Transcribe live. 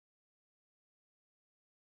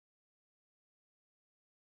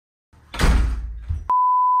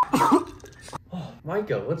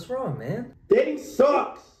Micah, what's wrong, man? Dating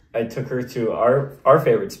sucks! I took her to our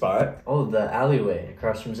favorite spot. Oh, the alleyway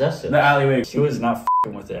across from Zesto's. The alleyway. She was not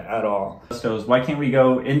f***ing with it at all. Zesto's. Why can't we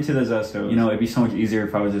go into the Zesto's? You know, it'd be so much easier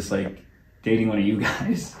if I was just like dating one of you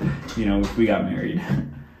guys. You know, if we got married.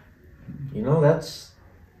 You know, that's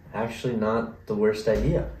actually not the worst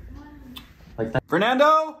idea. Like that.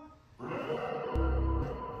 Fernando!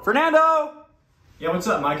 Fernando! Yeah, what's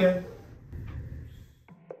up, Micah?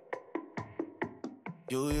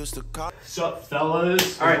 What's up,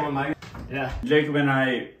 fellas? All right, Mike. Yeah. Jacob and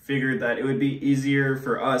I figured that it would be easier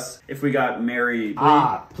for us if we got married.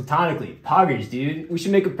 Platonically. Poggers, dude. We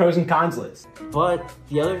should make a pros and cons list. But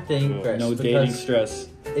the other thing, Chris, No dating stress.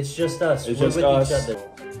 it's just us. It's We're just with us. each other.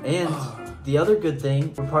 And the other good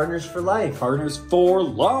thing, we're partners for life. Partners for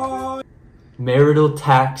life. Marital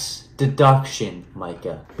tax deduction,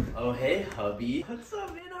 Micah. Oh, hey, hubby. What's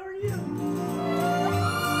up, man? How are you?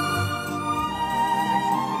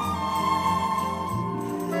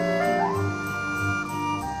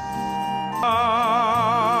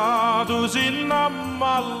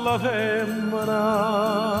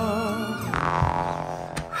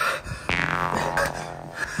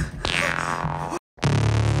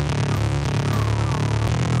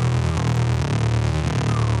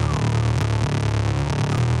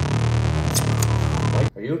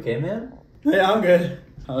 Are you okay, man? Yeah, I'm good.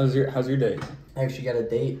 How's your day? I actually got a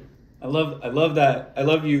date. I love that. I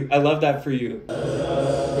love you. I love that for you.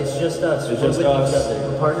 It's just us. It's We're just with us. each other.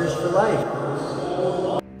 We're partners for life.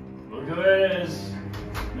 Look who it is.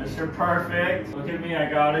 Mr. Perfect. Look at me, I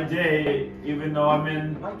got a date, even though I'm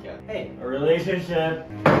in Micah, hey. a relationship.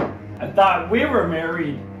 I thought we were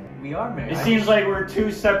married. We are married. It seems like we're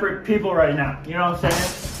two separate people right now. You know what I'm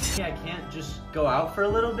saying? I can't just go out for a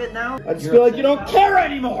little bit now. I just feel like you don't care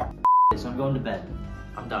anymore. So I'm going to bed.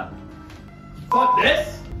 I'm done. Fuck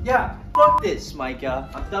this. Yeah, fuck this, Micah.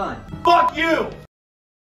 I'm done. Fuck you.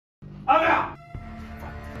 I'm out.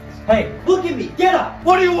 Hey, look at me. Get up.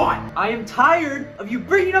 What do you want? I am tired of you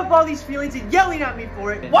bringing up all these feelings and yelling at me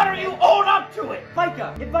for it. Why don't you own up to it?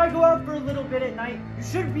 Micah, if I go out for a little bit at night, you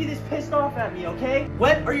shouldn't be this pissed off at me, okay?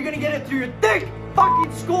 When are you gonna get it through your thick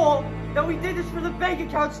fucking skull that we did this for the bank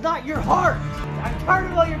accounts, not your heart? I'm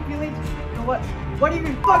tired of all your feelings. You know what? Why do you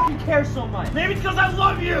even fucking care so much? Maybe it's because I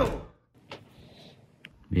love you.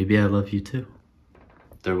 Maybe I love you too.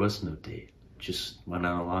 There was no date. Just went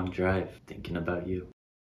on a long drive thinking about you.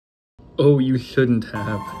 Oh, you shouldn't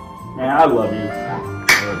have. Man, I love you. I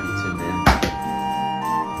love you too, man.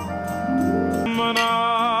 Wanna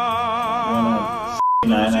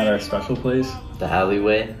 9 at our special place? The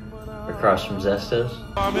alleyway across from Zesto's.